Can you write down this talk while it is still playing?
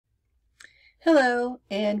Hello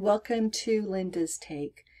and welcome to Linda's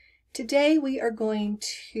Take. Today we are going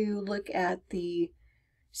to look at the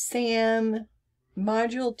SAM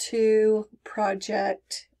Module 2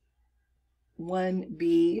 Project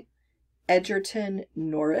B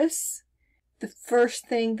Edgerton-Norris. The first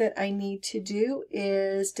thing that I need to do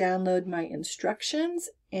is download my instructions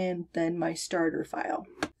and then my starter file.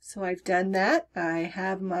 So I've done that. I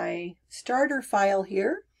have my starter file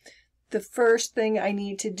here. The first thing I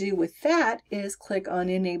need to do with that is click on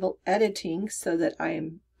Enable Editing so that I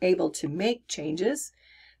am able to make changes.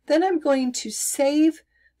 Then I'm going to save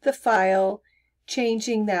the file,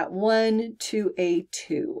 changing that 1 to a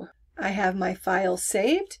 2. I have my file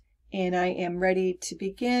saved and I am ready to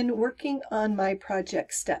begin working on my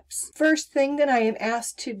project steps. First thing that I am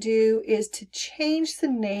asked to do is to change the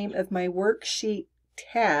name of my worksheet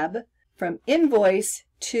tab from Invoice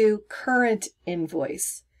to Current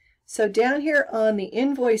Invoice. So down here on the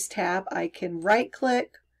Invoice tab, I can right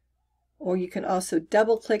click, or you can also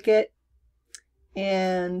double click it,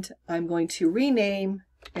 and I'm going to rename,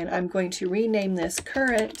 this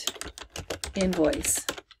Current Invoice.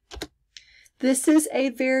 This is a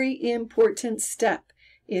very important step.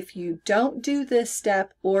 If you don't do this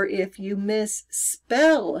step, or if you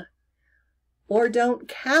misspell or don't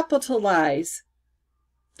capitalize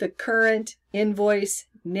the current invoice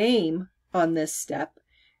name on this step,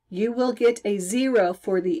 you will get a 0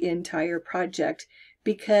 for the entire project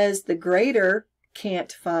because the grader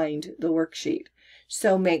can't find the worksheet.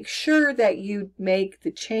 So make sure that you make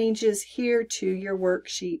the changes here to your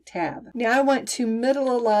worksheet tab. Now I want to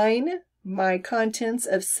middle align my contents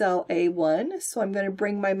of cell A1. So I'm going to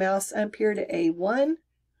bring my mouse up here to A1.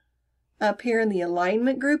 Up here in the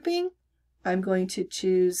alignment grouping, I'm going to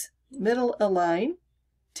choose middle align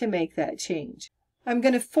to make that change. I'm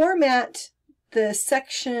going to format the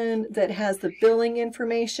section that has the billing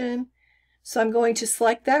information. So I'm going to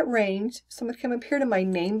select that range. So I'm going to come up here to my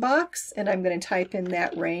name box and I'm going to type in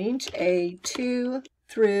that range, A2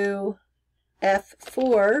 through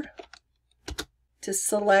F4, to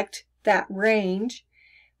select that range.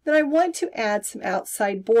 Then I want to add some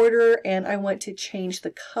outside border and I want to change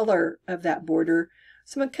the color of that border.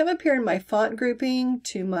 So I'm going to come up here in my font grouping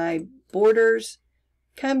to my borders,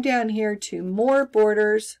 come down here to more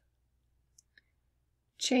borders,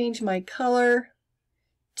 change my color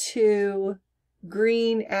to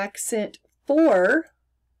green accent 4,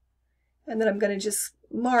 and then I'm going to just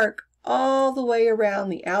mark all the way around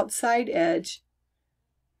the outside edge.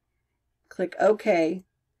 Click OK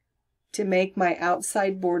to make my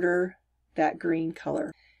outside border that green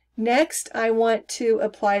color. Next, I want to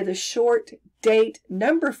apply the short date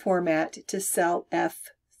number format to cell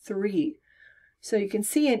F3. So you can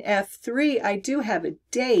see in F3 I do have a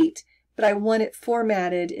date, but I want it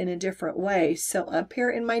formatted in a different way. So up here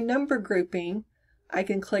in my number grouping, I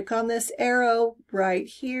can click on this arrow right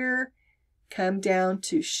here, come down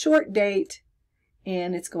to short date,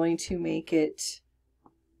 and it's going to make it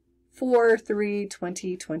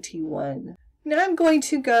 4/3/2021. Now I'm going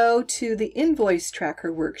to go to the Invoice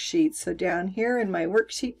Tracker worksheet. So down here in my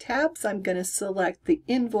worksheet tabs, I'm going to select the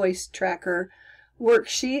Invoice Tracker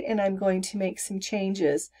worksheet and I'm going to make some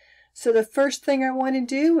changes. So the first thing I want to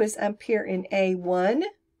do is up here in A1.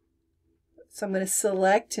 So I'm going to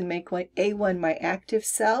select and make A1 my active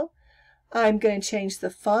cell. I'm going to change the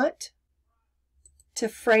font to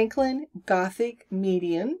Franklin Gothic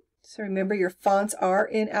Medium. So remember your fonts are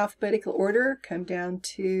in alphabetical order. Come down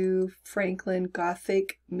to Franklin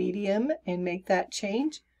Gothic Medium and make that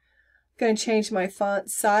change. I'm going to change my font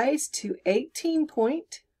size to 18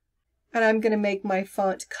 point. And I'm going to make my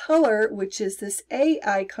font color, which is this A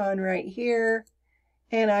icon right here,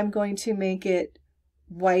 and I'm going to make it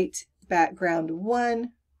white background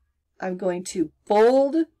 1. I'm going to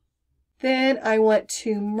bold. Then I want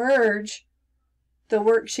to merge the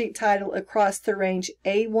worksheet title across the range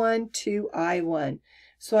A1 to I1.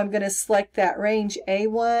 So I'm going to select that range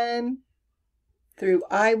A1 through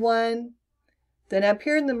I1. Then up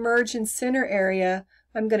here in the merge and center area,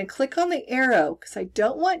 I'm going to click on the arrow because I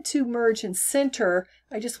don't want to merge and center,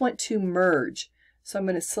 I just want to merge. So I'm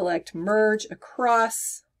going to select merge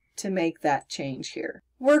across to make that change here.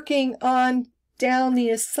 Working on down the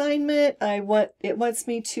assignment, it wants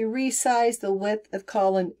me to resize the width of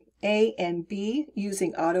column A and B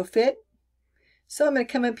using AutoFit. So I'm going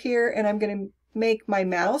to come up here and I'm going to make my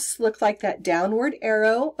mouse look like that downward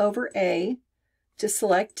arrow over A to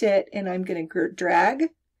select it, and I'm going to drag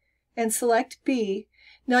and select B.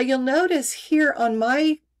 Now you'll notice here on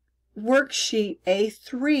my worksheet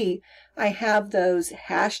A3, I have those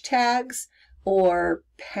hashtags or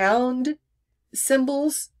pound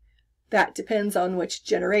symbols That depends on which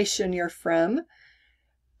generation you're from.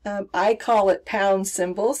 I call it pound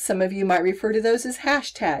symbols. Some of you might refer to those as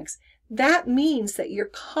hashtags. That means that your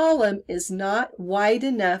column is not wide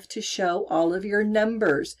enough to show all of your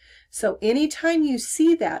numbers. So anytime you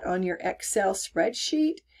see that on your Excel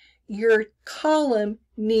spreadsheet, your column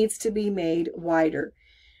needs to be made wider.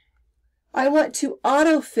 I want to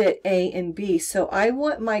auto-fit A and B, so I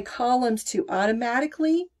want my columns to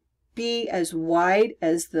automatically be as wide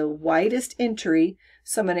as the widest entry.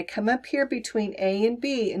 So I'm going to come up here between A and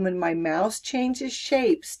B, and when my mouse changes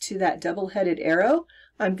shapes to that double-headed arrow,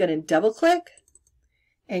 I'm going to double click,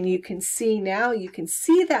 and you can see now, you can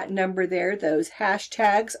see that number there. Those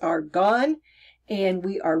hashtags are gone, and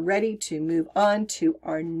we are ready to move on to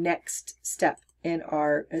our next step in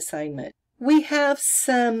our assignment. We have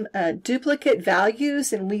some duplicate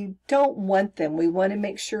values, and we don't want them. We want to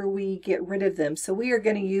make sure we get rid of them. So we are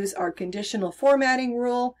going to use our conditional formatting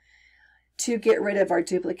rule to get rid of our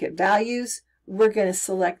duplicate values. We're going to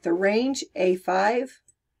select the range A5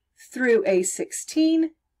 through A16.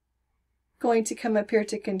 Going to come up here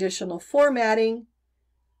to conditional formatting,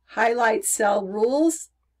 highlight cell rules.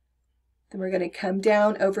 Then we're going to come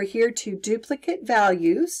down over here to duplicate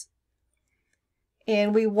values.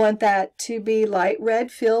 And we want that to be light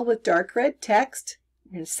red fill with dark red text.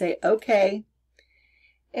 I'm going to say OK.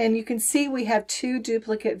 And you can see we have two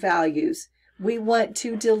duplicate values. We want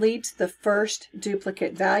to delete the first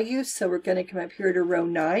duplicate value, so we're going to come up here to row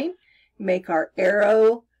 9, make our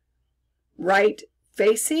arrow right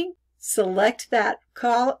facing, select that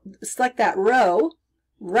row,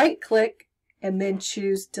 right click, and then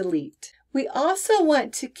choose delete. We also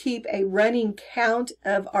want to keep a running count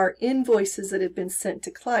of our invoices that have been sent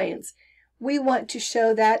to clients. We want to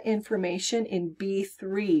show that information in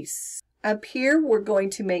B3. Up here, we're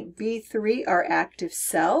going to make B3 our active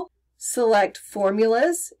cell. Select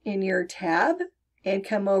Formulas in your tab and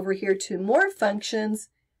come over here to More Functions.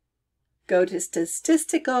 Go to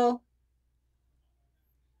Statistical.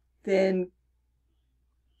 Then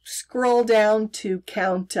scroll down to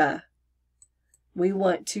Counta. We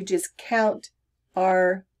want to just count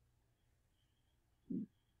our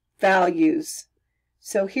values.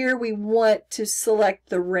 So here we want to select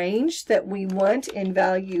the range that we want in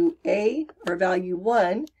value A or value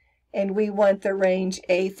 1, and we want the range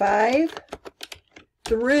A5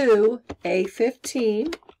 through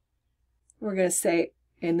A15. We're going to say,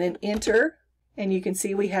 and then enter, and you can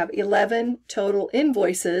see we have 11 total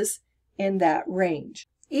invoices in that range.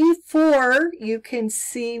 E4, you can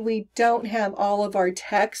see we don't have all of our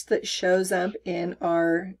text that shows up in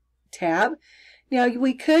our tab. Now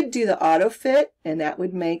we could do the auto fit, and that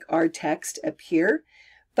would make our text appear,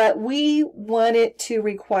 but we want it to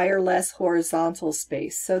require less horizontal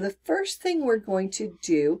space. So the first thing we're going to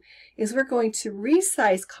do is we're going to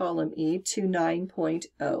resize column E to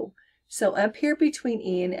 9.0. So up here between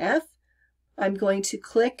E and F, I'm going to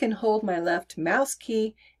click and hold my left mouse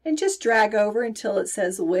key and just drag over until it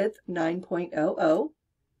says width 9.00.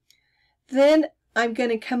 Then I'm going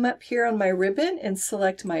to come up here on my ribbon and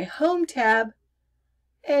select my Home tab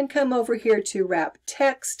and come over here to Wrap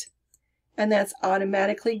Text, and that's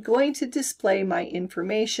automatically going to display my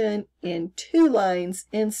information in 2 lines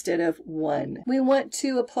instead of 1. We want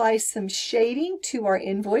to apply some shading to our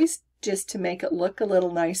invoice just to make it look a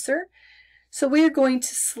little nicer. So we are going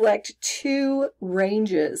to select 2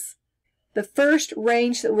 ranges. The first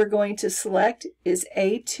range that we're going to select is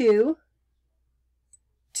A2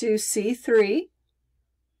 to C3.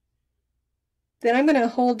 Then I'm going to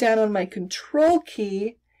hold down on my Control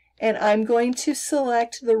key and I'm going to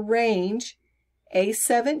select the range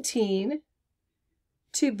A17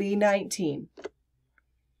 to B19.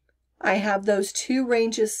 I have those 2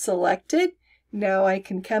 ranges selected. Now I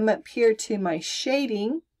can come up here to my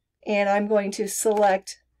shading and I'm going to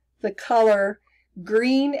select the color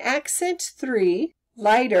Green Accent 3,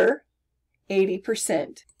 lighter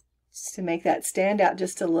 80%, just to make that stand out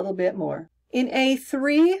just a little bit more. In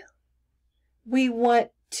A3, we want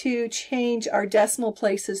to change our decimal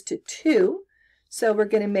places to 2, so we're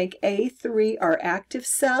going to make A3 our active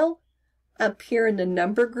cell. Up here in the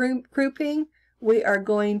number grouping, we are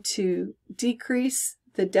going to decrease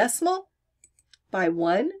the decimal by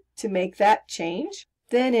 1 to make that change.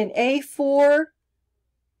 Then in A4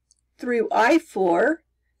 through I4,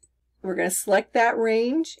 we're going to select that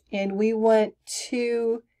range and we want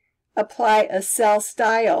to apply a cell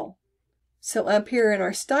style. So up here in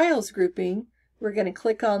our styles grouping, we're going to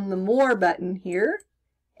click on the More button here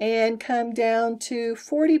and come down to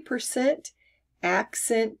 40%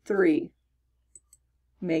 Accent 3.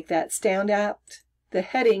 Make that stand out. The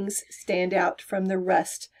headings stand out from the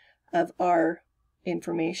rest of our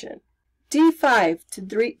information. D5 to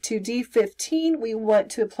D15, we want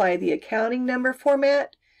to apply the accounting number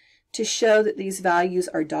format to show that these values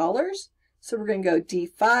are dollars. So we're going to go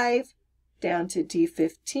D5 down to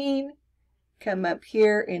D15. Come up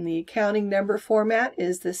here in the accounting number format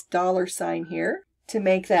is this dollar sign here to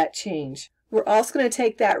make that change. We're also going to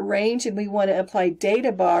take that range and we want to apply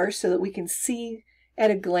data bars so that we can see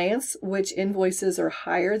at a glance which invoices are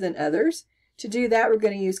higher than others. To do that, we're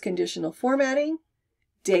going to use conditional formatting,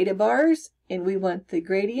 data bars, and we want the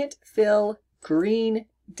gradient fill green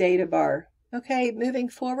data bar. Okay, moving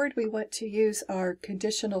forward, we want to use our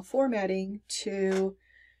conditional formatting to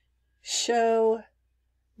show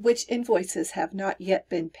which invoices have not yet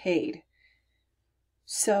been paid.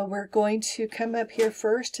 So we're going to come up here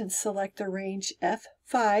first and select the range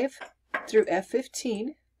F5 through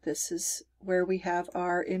F15. This is where we have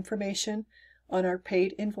our information on our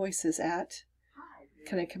paid invoices at.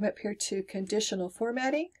 Can I come up here to conditional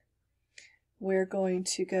formatting? We're going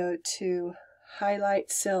to go to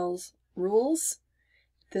highlight cells rules.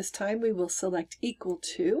 This time we will select equal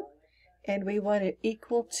to, and we want it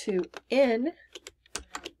equal to N,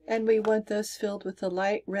 and we want those filled with a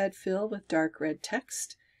light red fill with dark red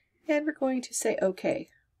text, and we're going to say OK.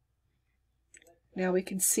 Now we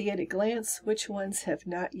can see at a glance which ones have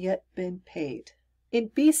not yet been paid. In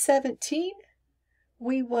B17,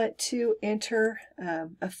 we want to enter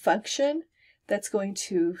a function that's going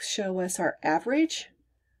to show us our average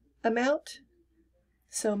amount.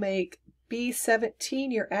 So make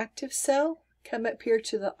B17 your active cell. Come up here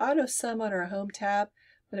to the auto sum on our home tab.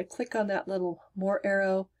 I'm going to click on that little more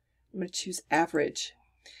arrow. I'm going to choose average.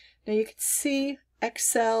 Now you can see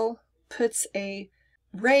Excel puts a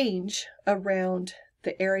range around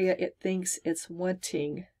the area it thinks it's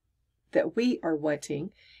wanting, that we are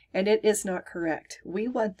wanting, and it is not correct. We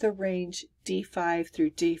want the range D5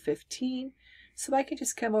 through D15. So I can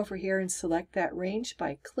just come over here and select that range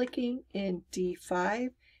by clicking in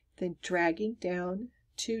D5, then dragging down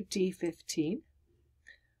to D15.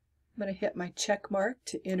 I'm going to hit my check mark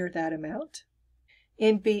to enter that amount.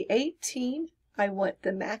 In B18, I want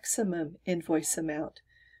the maximum invoice amount.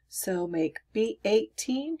 So make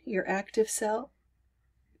B18 your active cell.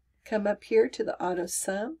 Come up here to the auto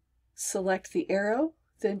sum, select the arrow,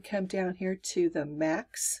 then come down here to the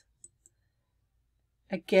max.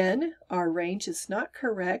 Again, our range is not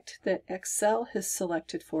correct that Excel has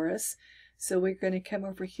selected for us. So we're going to come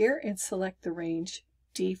over here and select the range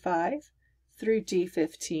D5 through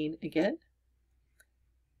D15 again.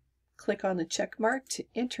 Click on the check mark to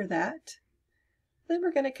enter that. Then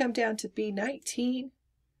we're going to come down to B19.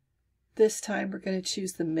 This time we're going to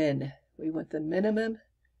choose the min. We want the minimum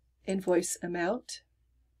invoice amount.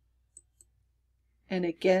 And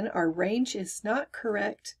again, our range is not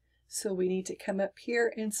correct, so we need to come up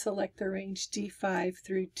here and select the range D5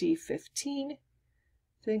 through D15.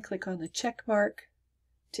 Then click on the check mark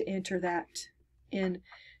to enter that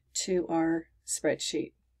into our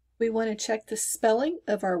spreadsheet. We want to check the spelling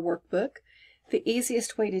of our workbook. The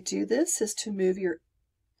easiest way to do this is to move your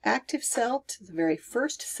active cell to the very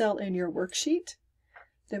first cell in your worksheet.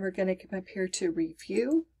 Then we're going to come up here to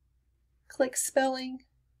review, click spelling,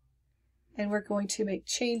 and we're going to make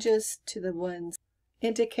changes to the ones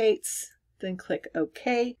indicates, then click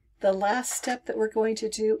OK. The last step that we're going to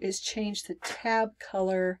do is change the tab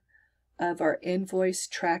color of our invoice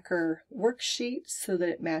tracker worksheet so that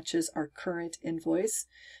it matches our current invoice.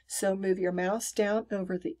 So move your mouse down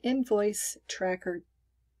over the invoice tracker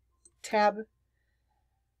tab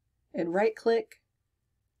and right click,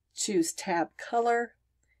 choose tab color.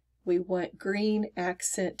 We want green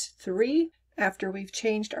accent 3. After we've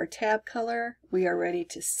changed our tab color, we are ready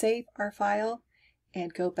to save our file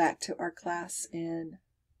and go back to our class in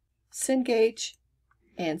Cengage.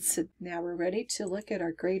 And so now we're ready to look at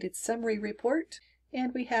our graded summary report,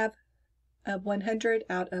 and we have a 100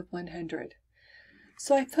 out of 100.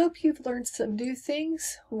 So I hope you've learned some new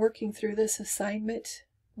things working through this assignment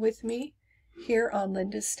with me here on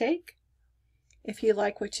Linda's Take. If you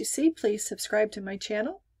like what you see, please subscribe to my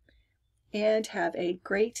channel and have a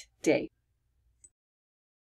great day.